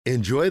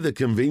Enjoy the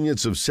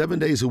convenience of 7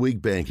 days a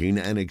week banking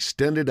and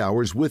extended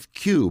hours with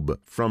Cube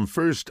from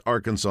First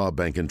Arkansas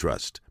Bank and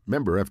Trust.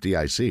 Member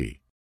FDIC.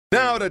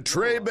 Now to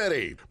Trey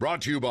Biddy,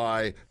 brought to you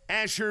by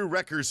Asher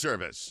Wrecker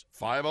Service,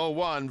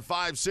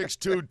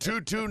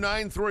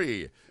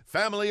 501-562-2293.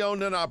 Family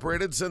owned and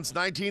operated since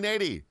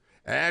 1980.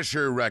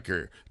 Asher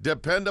Wrecker,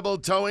 dependable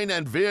towing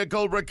and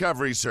vehicle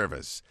recovery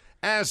service.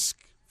 Ask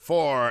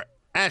for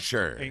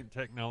Asher. Ain't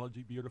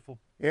technology beautiful?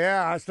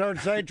 Yeah, I started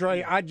to say,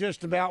 Trey, I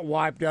just about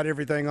wiped out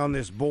everything on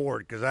this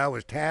board because I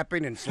was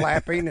tapping and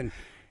slapping and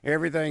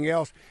everything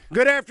else.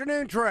 Good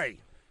afternoon, Trey.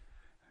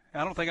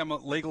 I don't think I'm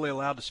legally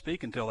allowed to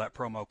speak until that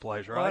promo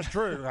plays, right? Well, that's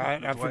true.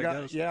 I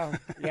forgot. Yeah.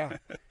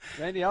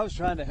 Randy, I was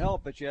trying to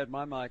help, but you had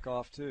my mic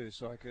off too,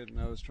 so I couldn't.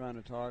 I was trying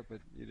to talk, but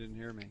you didn't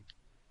hear me.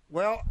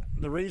 Well,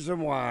 the reason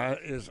why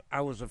is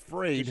I was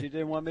afraid. You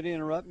didn't want me to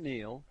interrupt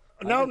Neil.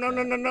 No.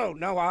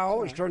 I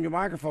always turn your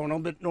microphone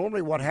on, but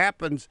normally what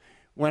happens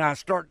when I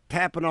start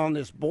tapping on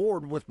this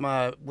board with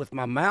my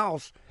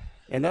mouse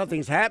and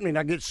nothing's happening,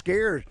 I get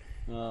scared.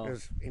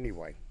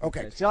 Anyway,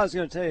 okay. See, I was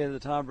going to tell you the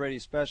Tom Brady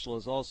special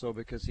is also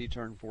because he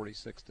turned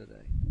 46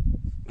 today.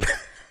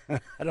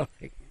 I don't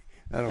think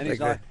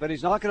but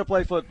he's not going to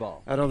play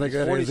football. I don't think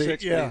that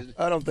is. Yeah,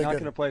 I don't think not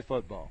going to play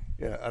football.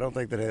 Yeah, I don't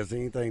think that has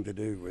anything to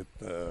do with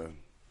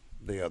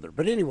the other.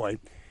 But anyway,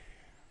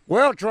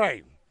 well,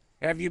 Trey,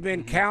 have you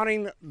been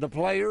counting the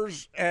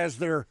players as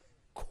they're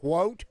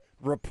quote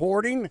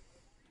reporting?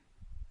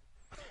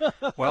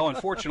 Well,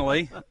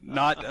 unfortunately,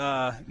 not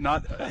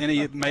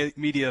any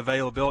media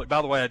availability.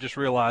 By the way, I just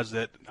realized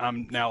that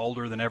I'm now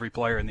older than every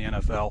player in the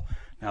NFL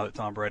now that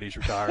Tom Brady's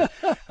retired.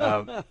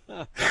 But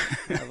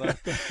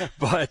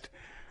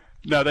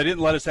no, they didn't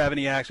let us have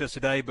any access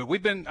today. But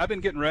I've been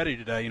getting ready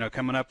today.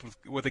 Coming up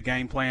with a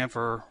game plan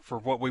for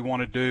what we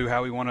want to do,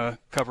 how we want to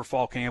cover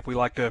fall camp. We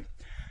like to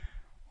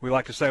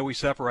say we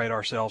separate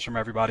ourselves from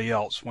everybody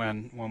else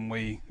when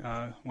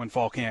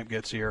fall camp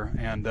gets here,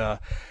 and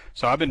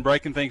so I've been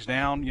breaking things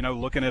down.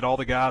 Looking at all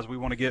the guys we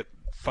want to get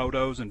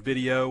photos and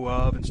video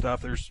of and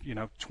stuff. There's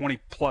 20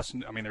 plus.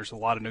 I mean, there's a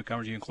lot of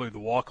newcomers. You include the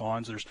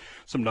walk-ons. There's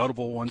some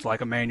notable ones like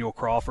Emmanuel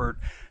Crawford,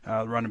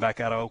 running back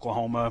out of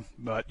Oklahoma.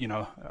 But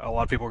a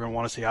lot of people are going to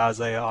want to see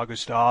Isaiah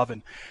Augustov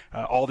and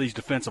all these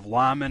defensive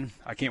linemen.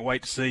 I can't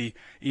wait to see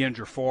Ian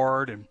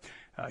Jafard and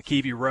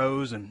Keevy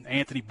Rose and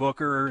Anthony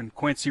Booker and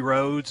Quincy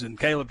Rhodes and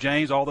Caleb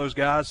James, all those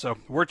guys. So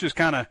we're just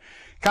kind of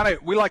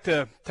we like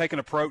to take an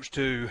approach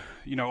to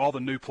all the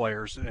new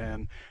players,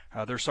 and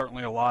there's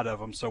certainly a lot of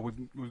them. So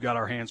we've got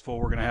our hands full.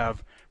 We're going to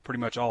have pretty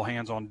much all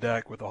hands on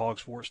deck with the Hog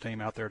Sports team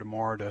out there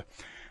tomorrow to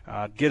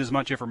get as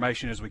much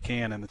information as we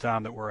can in the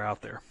time that we're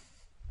out there.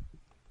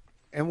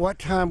 And what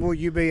time will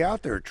you be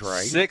out there,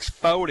 Trey?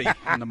 6:40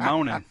 in the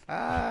morning.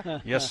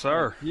 Yes,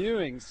 sir.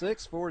 Viewing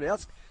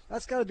 6:40.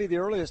 That's got to be the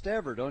earliest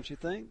ever, don't you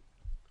think?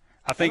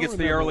 I think it's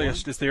the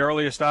earliest. It's the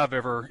earliest I've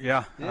ever.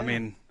 Yeah. I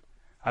mean,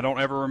 I don't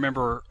ever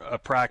remember a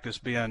practice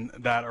being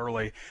that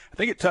early. I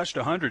think it touched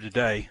 100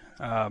 today.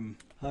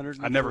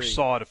 103. I never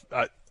saw it.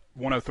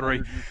 103.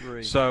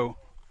 103. So,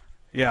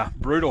 yeah,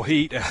 brutal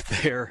heat out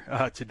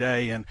there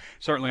today, and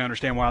certainly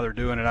understand why they're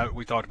doing it.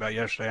 We talked about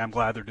yesterday. I'm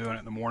glad they're doing it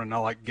in the morning. I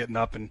like getting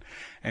up and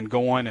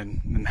going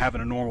and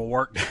having a normal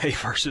work day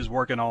versus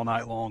working all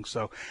night long.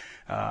 So,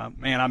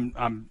 man,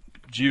 I'm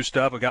juiced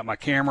up. I got my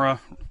camera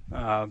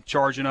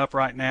charging up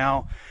right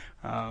now.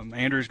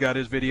 Andrew's got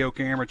his video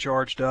camera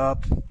charged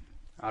up.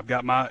 I've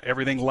got my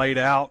everything laid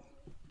out.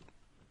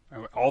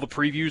 All the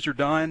previews are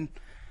done.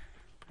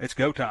 It's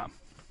go time.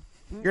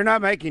 You're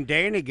not making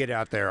Danny get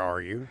out there,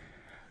 are you?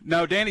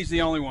 No, Danny's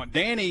the only one.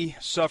 Danny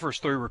suffers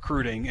through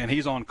recruiting, and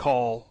he's on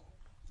call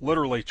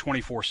literally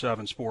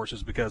 24/7 sports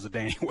is because of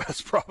Danny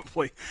West,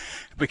 probably,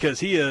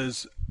 because he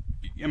is.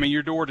 I mean,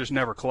 your door just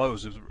never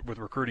closes with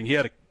recruiting. He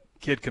had a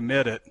kid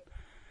commit at,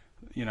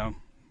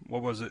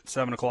 what was it,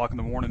 7 o'clock in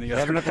the morning?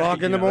 7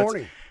 o'clock in the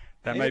morning.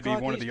 That may be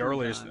one of the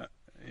earliest.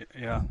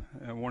 Yeah,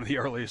 one of the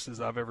earliest as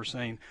I've ever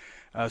seen.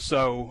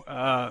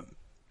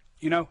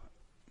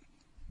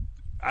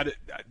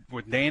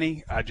 With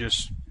Danny, I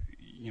just,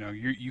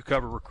 you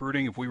cover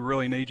recruiting. If we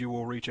really need you,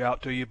 we'll reach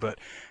out to you. But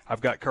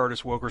I've got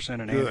Curtis Wilkerson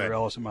and Andrew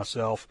Ellis and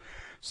myself,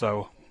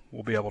 so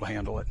we'll be able to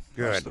handle it.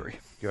 Good. Us three.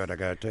 Good. I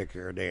got to take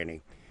care of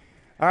Danny.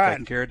 All right.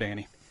 Taking care of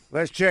Danny.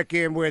 Let's check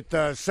in with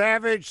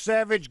Savage.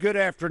 Savage, good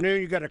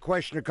afternoon. You got a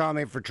question or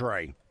comment for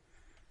Trey?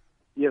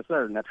 Yes,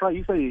 sir. Now, Trey,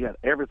 you say you got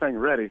everything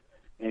ready,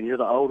 and you're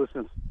the oldest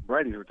since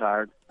Brady's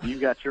retired. You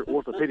got your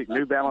orthopedic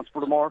New Balance for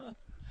tomorrow?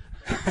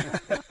 Because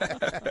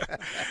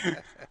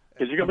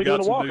you're going to be doing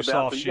a walkabout.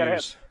 Soft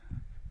shoes.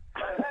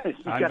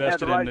 I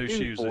invested in new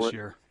shoes this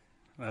year.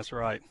 That's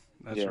right.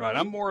 That's right.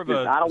 I'm more of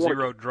a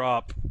zero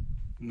drop,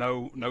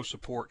 no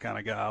support kind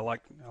of guy. I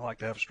like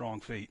to have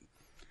strong feet.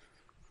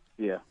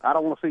 Yeah, I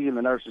don't want to see you in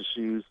the nurse's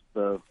shoes,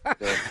 the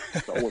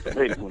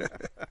orthopedic one.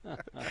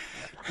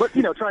 But,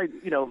 Trey,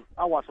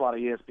 I watch a lot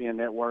of ESPN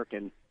Network,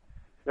 and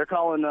they're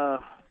calling,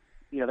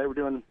 they were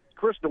doing,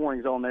 Chris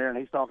Doring's on there, and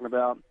he's talking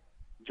about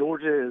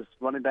Georgia is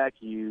running back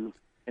U,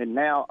 and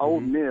now Ole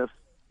Miss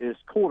is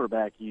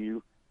quarterback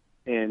U,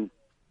 and,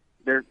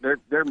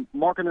 they're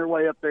marking their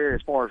way up there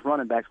as far as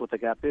running backs, what they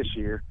got this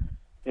year.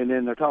 And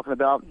then they're talking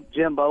about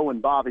Jimbo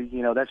and Bobby.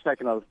 That's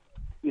taking a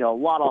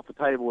lot off the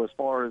table as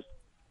far as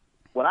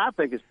what I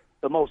think is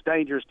the most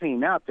dangerous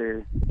team out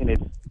there, and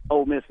it's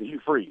Ole Miss and Hugh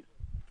Freeze.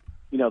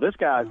 This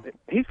guy,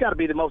 he's got to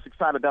be the most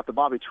excited about the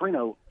Bobby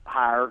Trino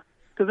hire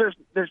because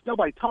there's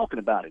nobody talking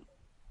about him.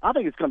 I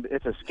think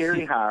it's a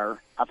scary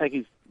hire. I think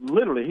he's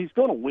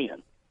going to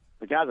win.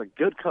 The guy's a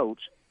good coach.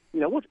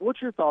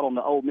 What's your thought on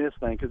the Ole Miss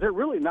thing? Because they're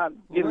really not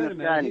giving this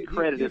guy any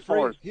credit as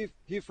far as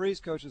Hugh Freeze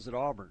coaches at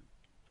Auburn.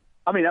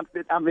 I mean,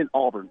 I'm in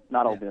Auburn,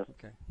 not Ole Miss.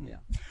 Okay. Yeah.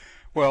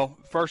 Well,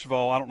 first of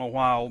all, I don't know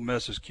why Ole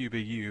Miss is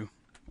QBU.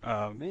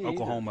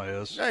 Oklahoma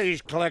is. Yeah,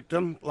 he's collect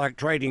them like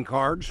trading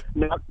cards.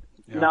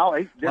 No,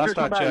 last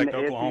I checked,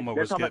 Oklahoma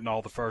was getting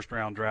all the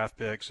first-round draft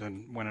picks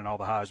and winning all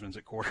the Heismans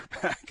at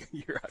quarterback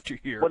year after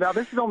year. Well, now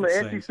this is on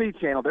the SEC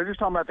channel. They're just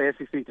talking about the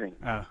SEC team.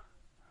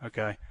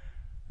 Okay.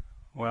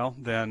 Well,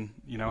 then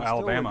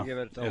Alabama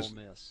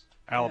is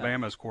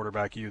Alabama's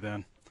quarterback. You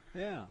then?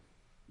 Yeah.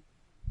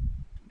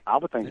 I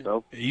would think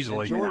so.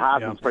 Easily.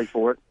 Heisman's straight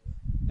for it.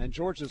 And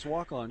Georgia's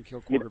walk-on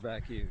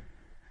quarterback you.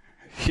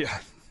 Yeah.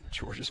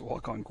 Georgia's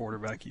walk-on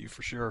quarterback, you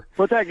for sure.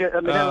 But that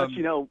lets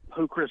you know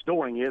who Chris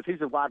Doering is. He's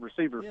a wide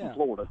receiver from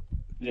Florida.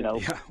 Yeah.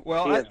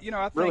 Well, I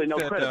think really no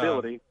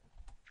credibility.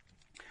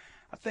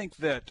 I think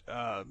that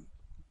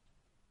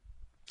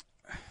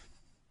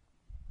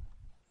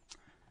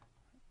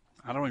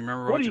I don't even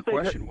remember what your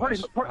question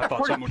was. I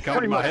thought something would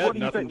come to my head,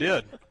 and nothing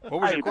did.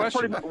 What was your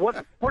question?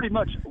 Pretty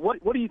much.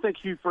 What do you think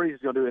Hugh Freeze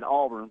is going to do in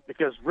Auburn?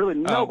 Because really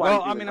nobody.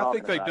 Well, I mean, I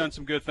think they've done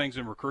some good things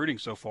in recruiting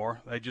so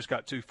far. They just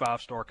got 2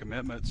 5-star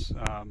commitments.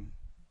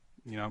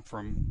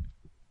 From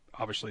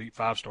obviously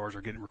 5 stars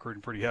are getting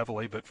recruited pretty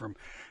heavily, but from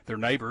their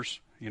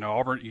neighbors.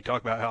 Auburn. You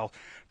talk about how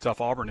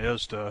tough Auburn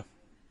is to,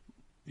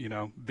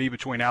 be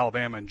between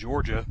Alabama and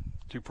Georgia.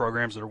 2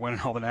 programs that are winning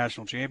all the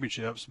national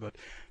championships, but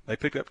they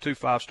picked up 2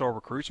 5-star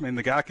recruits. I mean,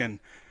 the guy can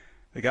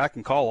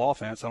call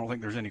offense. I don't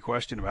think there's any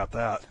question about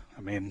that.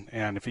 I mean,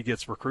 and if he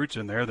gets recruits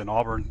in there, then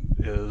Auburn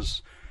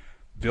is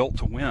built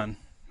to win.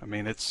 I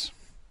mean, it's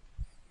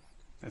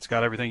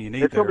got everything you need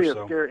there. It's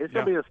going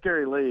to be a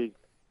scary league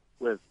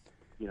with,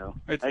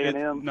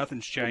 A&M.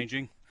 Nothing's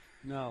changing.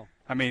 No.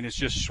 I mean, it's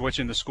just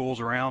switching the schools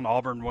around.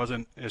 Auburn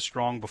wasn't as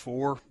strong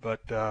before,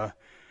 but they'll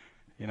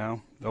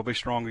be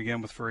strong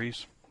again with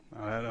Freeze.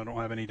 I don't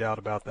have any doubt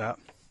about that.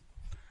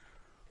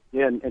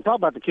 Yeah, and talk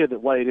about the kid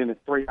that weighed in at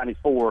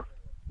 394.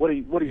 What do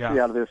you see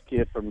out of this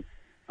kid from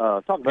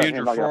talk about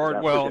Andrew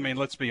Ford? Well, I mean,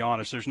 let's be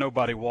honest. There's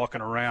nobody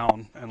walking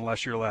around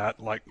unless you're that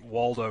like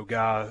Waldo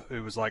guy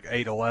who was like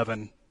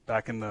 8'11"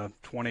 back in the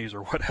 20s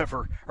or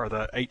whatever, or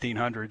the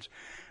 1800s,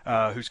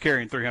 who's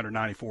carrying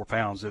 394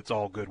 pounds. It's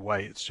all good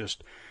weight. It's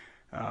just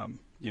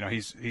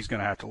he's going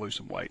to have to lose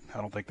some weight.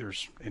 I don't think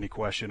there's any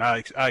question.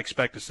 I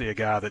expect to see a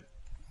guy that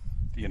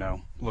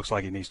looks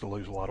like he needs to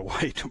lose a lot of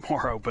weight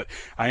tomorrow, but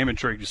I am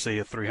intrigued to see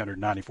a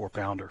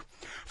 394-pounder.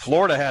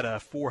 Florida had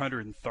a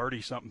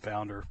 430-something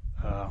pounder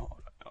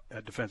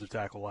at defensive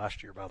tackle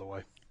last year, by the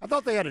way. I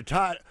thought they had a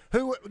tight.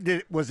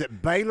 Was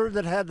it Baylor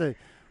that had the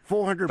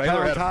 400-pound tight end?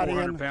 Baylor had a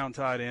 400-pound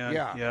tight end.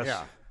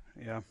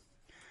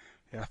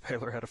 Yeah,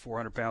 Baylor had a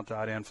 400-pound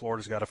tight end.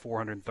 Florida's got a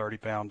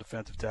 430-pound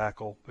defensive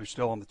tackle who's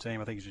still on the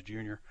team. I think he's a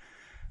junior.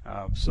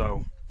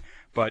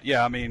 But,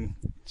 yeah, I mean,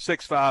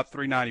 6'5",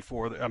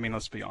 394, I mean,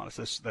 let's be honest,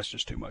 that's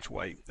just too much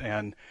weight.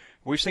 And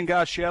we've seen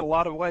guys shed a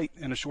lot of weight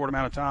in a short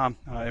amount of time.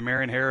 And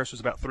Marion Harris was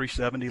about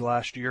 370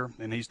 last year,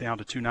 and he's down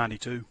to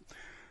 292.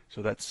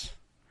 So that's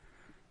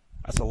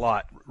a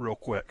lot real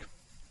quick.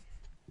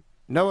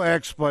 No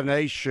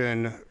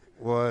explanation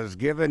was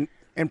given,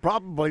 and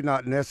probably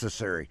not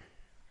necessary.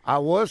 I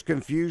was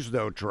confused,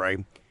 though,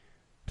 Trey.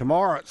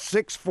 Tomorrow at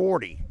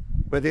 6:40,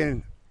 but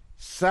then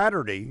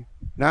Saturday,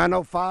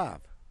 9:05.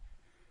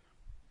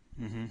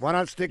 Mm-hmm. Why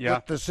not stick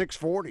with the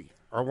 6:40,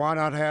 or why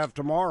not have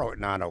tomorrow at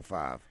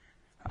 9:05?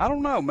 I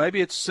don't know.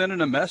 Maybe it's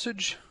sending a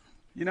message,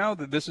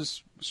 that this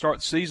is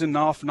start season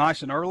off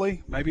nice and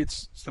early. Maybe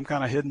it's some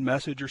kind of hidden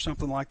message or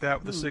something like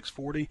that with the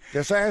 6:40.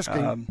 Just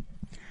asking.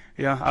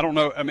 I don't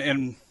know. I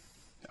mean,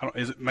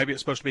 maybe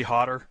it's supposed to be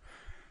hotter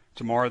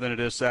tomorrow than it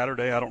is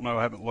Saturday. I don't know.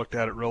 I haven't looked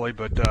at it really,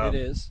 but it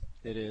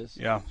is.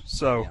 Yeah.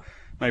 So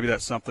maybe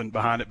that's something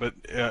behind it, but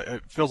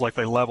it feels like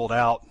they leveled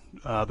out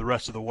the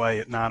rest of the way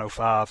at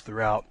 9:05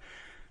 throughout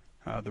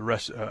the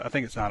rest. I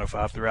think it's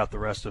 9:05 throughout the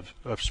rest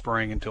of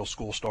spring until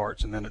school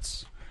starts, and then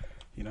it's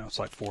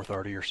like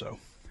 4:30 or so.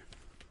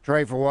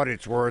 Trey, for what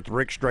it's worth,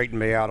 Rick straightened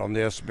me out on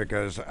this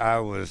because I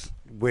was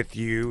with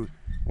you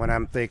when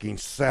I'm thinking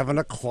 7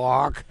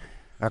 o'clock,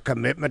 a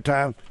commitment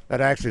time.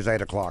 That actually is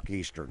 8 o'clock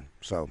Eastern,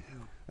 so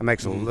it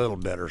makes a little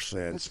better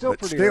sense. It's still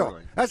pretty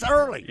early. That's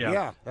early.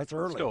 Yeah, that's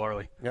early. Still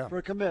early. Yeah. For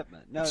a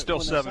commitment. Now, it's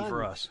still 7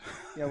 for us.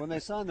 Yeah, when they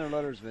sign their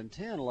letters of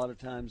intent, a lot of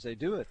times they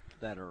do it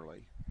that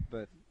early,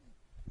 but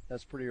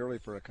that's pretty early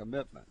for a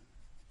commitment.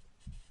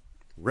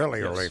 Really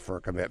early for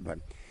a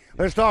commitment.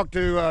 Let's talk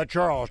to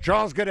Charles.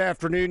 Charles, good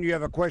afternoon. You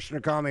have a question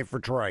or comment for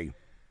Trey?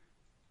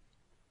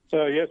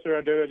 Yes, sir,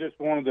 I do. I just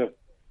wanted to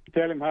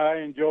tell him how I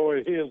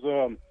enjoy his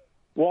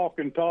walk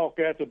and talk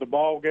after the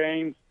ball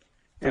games.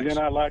 And Thanks.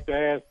 then I'd like to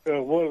ask,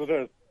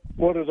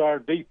 what does our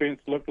defense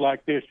look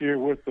like this year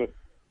with the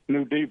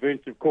new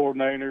defensive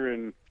coordinator,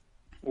 and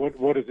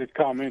what is his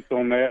comments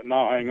on that? And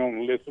I'll hang on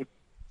and listen.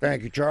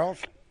 Thank you,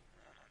 Charles.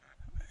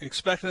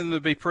 Expecting them to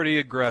be pretty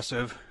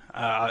aggressive.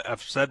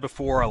 I've said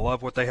before, I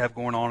love what they have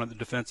going on at the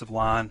defensive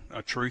line,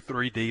 a true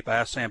 3 deep. I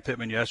asked Sam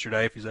Pittman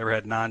yesterday if he's ever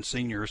had 9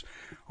 seniors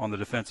on the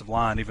defensive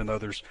line, even though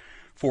there's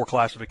 4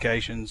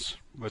 classifications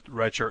with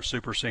redshirt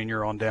super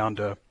senior on down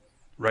to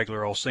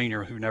regular old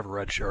senior who never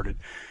redshirted.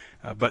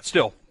 But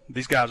still,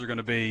 these guys are going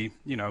to be,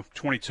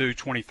 22,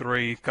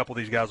 23. A couple of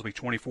these guys will be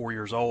 24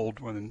 years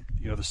old when,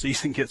 the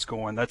season gets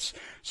going. That's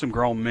some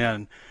grown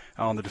men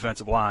on the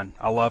defensive line.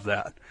 I love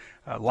that.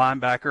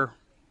 Linebacker,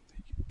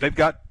 they've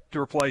got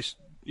to replace.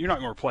 You're not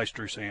going to replace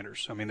Drew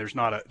Sanders. I mean, there's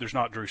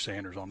not Drew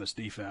Sanders on this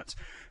defense,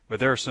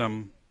 but there are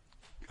some,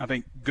 I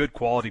think, good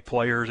quality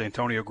players.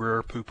 Antonio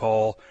Greer,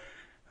 Pupal,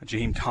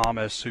 Jaheim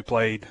Thomas, who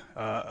played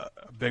a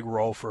big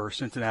role for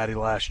Cincinnati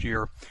last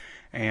year,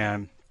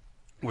 and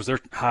was their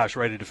highest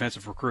rated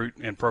defensive recruit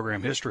in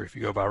program history if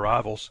you go by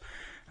Rivals.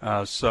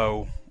 And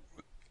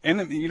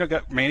then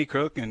got Manny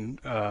Powell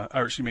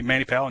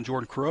and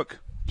Jordan Crook,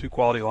 2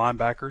 quality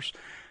linebackers.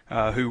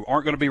 Who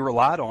aren't going to be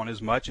relied on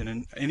as much. And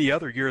in any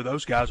other year,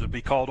 those guys would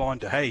be called on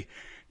to, hey,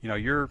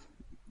 you're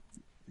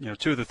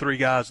 2 of the 3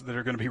 guys that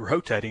are going to be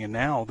rotating, and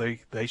now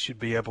they should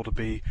be able to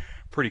be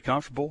pretty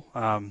comfortable.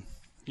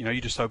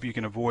 You just hope you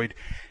can avoid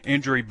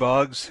injury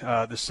bugs.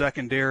 The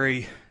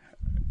secondary,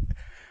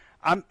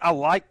 I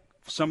like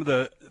some of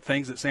the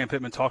things that Sam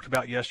Pittman talked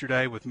about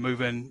yesterday with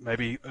moving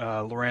maybe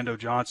Lorando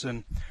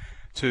Johnson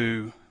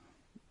to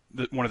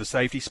one of the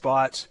safety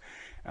spots.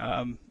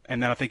 And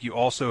then I think you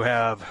also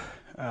have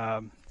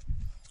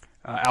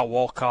Al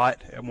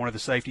Walcott at one of the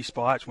safety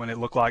spots when it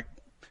looked like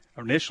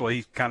initially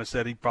he kind of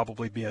said he'd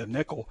probably be a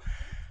nickel.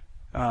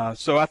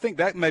 So I think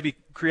that maybe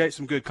creates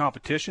some good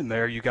competition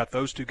there. You got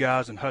those 2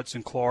 guys and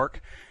Hudson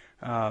Clark.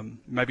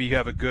 Maybe you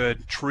have a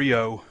good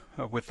trio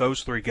with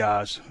those 3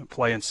 guys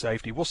playing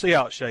safety. We'll see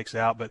how it shakes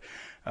out, but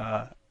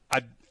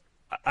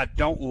I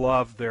don't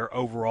love their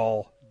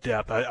overall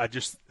depth. I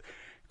just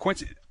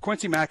Quincy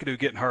McAdoo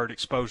getting hurt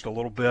exposed a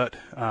little bit,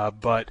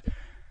 but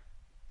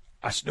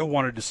I still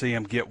wanted to see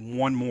him get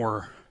one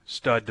more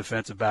stud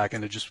defensive back,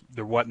 and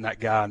there wasn't that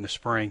guy in the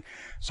spring.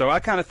 So I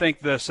kind of think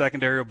the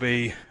secondary will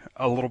be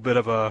a little bit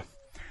of a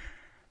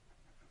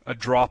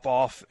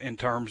drop-off in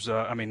terms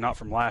of, not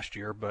from last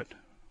year, but,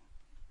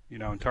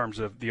 in terms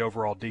of the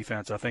overall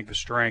defense. I think the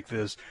strength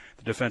is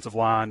the defensive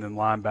line, then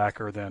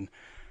linebacker,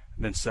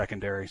 then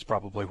secondary is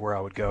probably where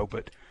I would go.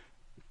 But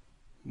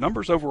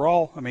numbers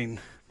overall,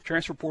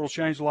 transfer portal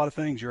changed a lot of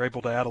things. You're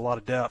able to add a lot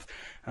of depth.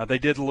 They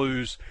did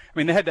lose.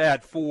 They had to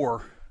add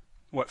 4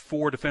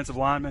 defensive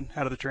linemen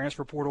out of the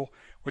transfer portal,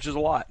 which is a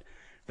lot.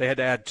 They had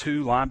to add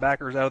 2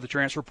 linebackers out of the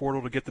transfer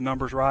portal to get the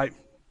numbers right,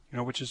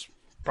 which is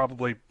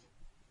probably,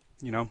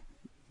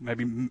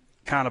 maybe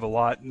kind of a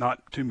lot,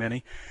 not too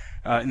many.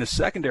 In the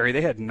secondary,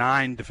 they had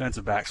 9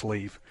 defensive backs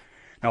leave.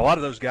 Now, a lot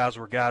of those guys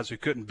were guys who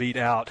couldn't beat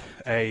out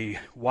a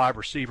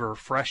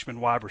freshman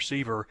wide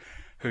receiver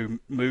who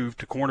moved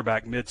to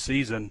cornerback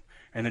mid-season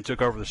and then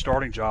took over the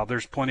starting job.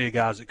 There's plenty of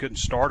guys that couldn't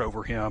start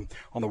over him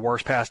on the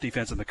worst pass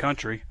defense in the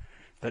country.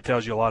 That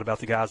tells you a lot about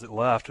the guys that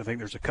left. I think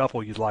there's a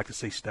couple you'd like to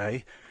see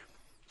stay.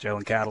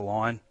 Jalen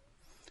Catalon,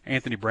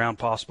 Anthony Brown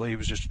possibly. He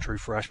was just a true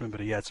freshman, but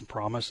he had some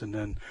promise. And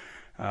then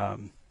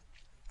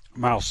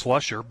Miles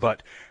Slusher.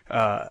 But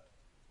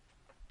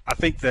I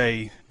think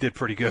they did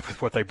pretty good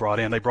with what they brought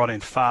in. They brought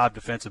in 5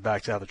 defensive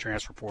backs out of the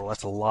transfer portal.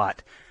 That's a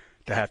lot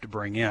to have to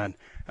bring in.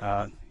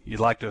 You'd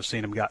like to have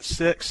seen them got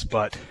 6,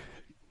 but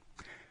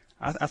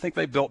I think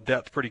they built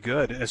depth pretty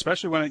good,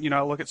 especially when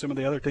I look at some of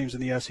the other teams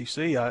in the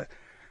SEC.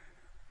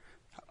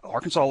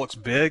 Arkansas looks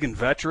big and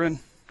veteran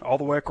all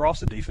the way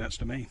across the defense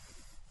to me.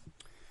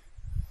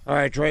 All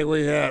right, Trey,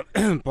 we have,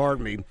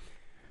 pardon me,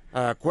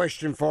 a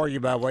question for you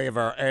by way of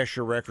our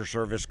Asher Record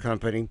Service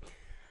Company.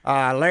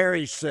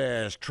 Larry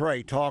says,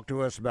 Trey, talk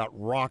to us about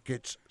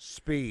Rocket's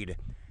speed.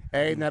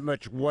 Ain't that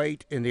much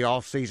weight in the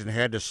offseason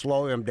had to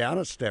slow him down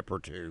a step or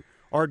 2,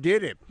 or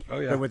did it? Oh,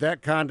 yeah. And with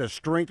that kind of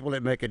strength, will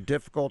it make it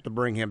difficult to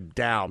bring him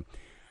down?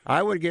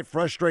 I would get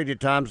frustrated at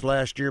times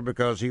last year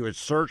because he would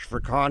search for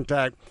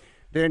contact,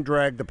 then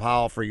drag the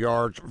pile for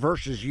yards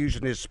versus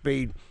using his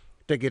speed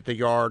to get the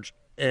yards,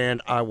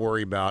 and I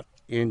worry about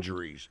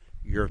injuries.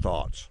 Your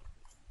thoughts?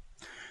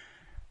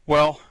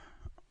 Well,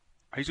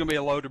 he's going to be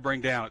a load to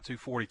bring down at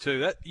 242.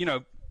 That,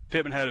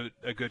 Pittman had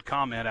a good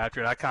comment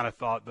after it. I kind of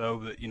thought, though,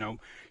 that,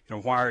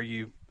 why are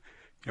you,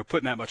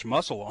 putting that much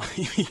muscle on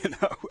him?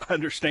 I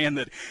understand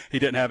that he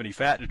didn't have any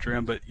fat to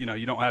trim, but,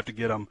 you don't have to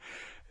get him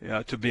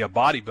to be a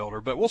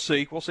bodybuilder. But we'll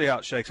see. We'll see how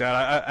it shakes out.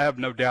 I have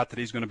no doubt that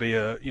he's going to be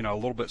a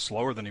little bit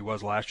slower than he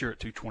was last year at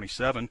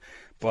 227,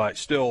 but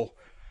still,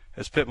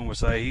 as Pittman would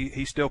say,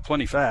 he's still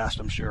plenty fast,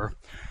 I'm sure.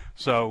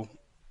 So,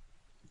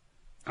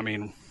 I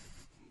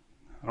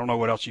don't know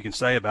what else you can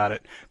say about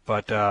it,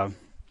 but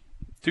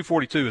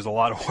 242 is a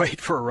lot of weight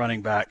for a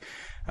running back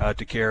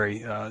to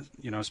carry,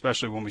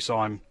 especially when we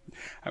saw him,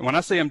 when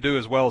I see him do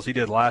as well as he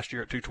did last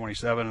year at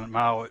 227,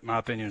 my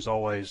opinion is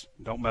always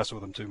don't mess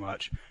with him too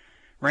much.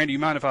 Randy, you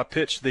mind if I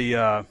pitch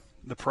the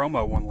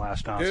promo one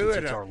last time since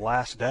it's our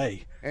last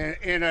day?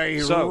 In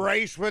a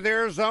race with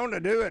Arizona,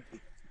 do it.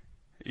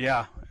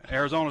 Yeah,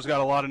 Arizona's got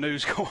a lot of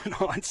news going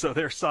on, so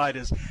their site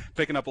is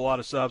picking up a lot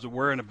of subs.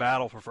 We're in a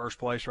battle for first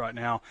place right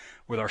now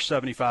with our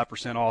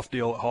 75% off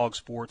deal at Hog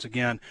Sports.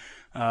 Again,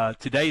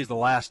 today is the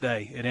last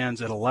day. It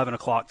ends at 11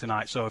 o'clock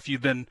tonight. So if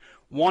you've been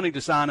wanting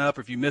to sign up,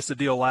 or if you missed the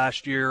deal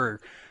last year,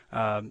 or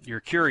you're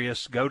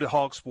curious, go to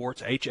Hog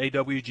Sports,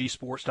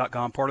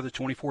 HAWGsports.com, part of the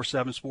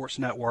 24/7 Sports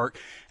Network,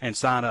 and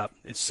sign up.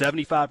 It's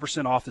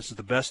 75% off. This is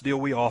the best deal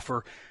we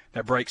offer.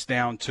 That breaks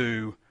down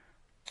to,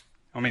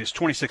 it's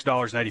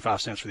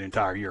 $26.85 for the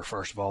entire year,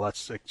 first of all.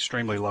 That's an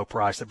extremely low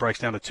price. That breaks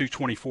down to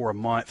 $224 a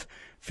month,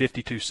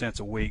 52 cents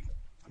a week.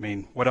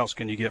 What else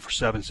can you get for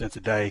 7 cents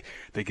a day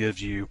that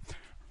gives you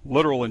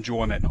literal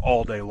enjoyment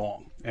all day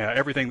long?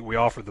 Everything that we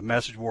offer, the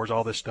message boards,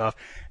 all this stuff.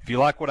 If you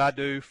like what I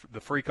do,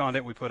 the free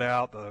content we put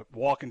out, the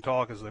walk and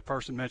talk, as the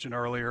person mentioned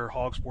earlier,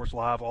 Hog Sports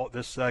Live, all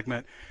this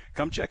segment,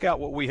 come check out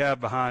what we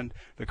have behind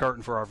the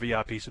curtain for our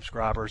VIP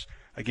subscribers.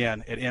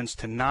 Again, it ends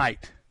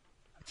tonight,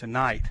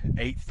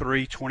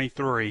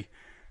 8/3/23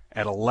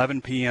 at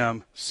 11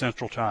 p.m.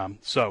 Central Time.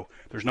 So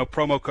there's no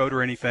promo code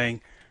or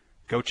anything.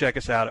 Go check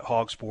us out at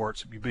Hog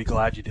Sports. You'll be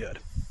glad you did.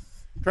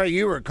 Trey,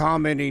 you were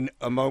commenting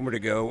a moment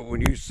ago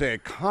when you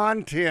said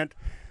content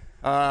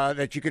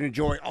that you can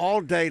enjoy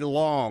all day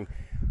long.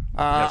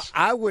 Yes.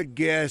 I would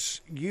guess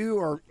you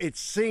are, it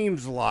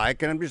seems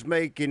like, and I'm just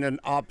making an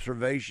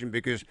observation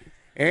because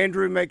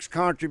Andrew makes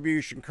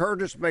contribution,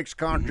 Curtis makes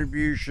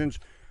contributions,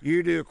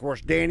 you do, of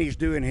course, Danny's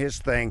doing his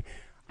thing.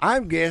 I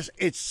guess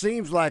it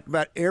seems like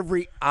about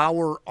every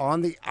hour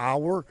on the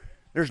hour,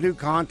 there's new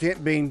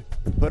content being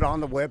put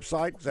on the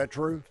website. Is that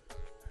true?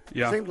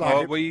 Yeah. Seems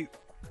like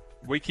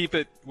we keep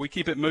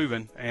it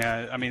moving,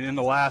 and in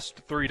the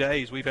last 3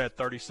 days we've had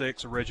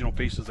 36 original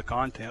pieces of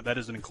content. That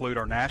doesn't include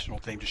our national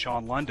team.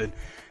 Deshaun London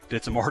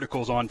did some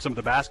articles on some of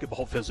the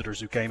basketball visitors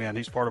who came in.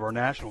 He's part of our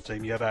national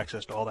team. You have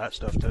access to all that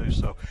stuff too.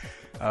 So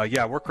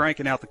we're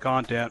cranking out the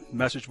content,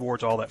 message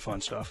boards, all that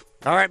fun stuff.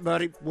 All right,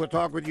 buddy. We'll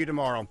talk with you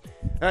tomorrow.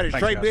 That is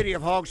Thanks, Trey guys. Biddy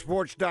of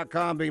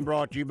hogsports.com being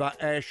brought to you by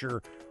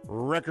Asher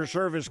Wrecker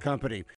Service Company.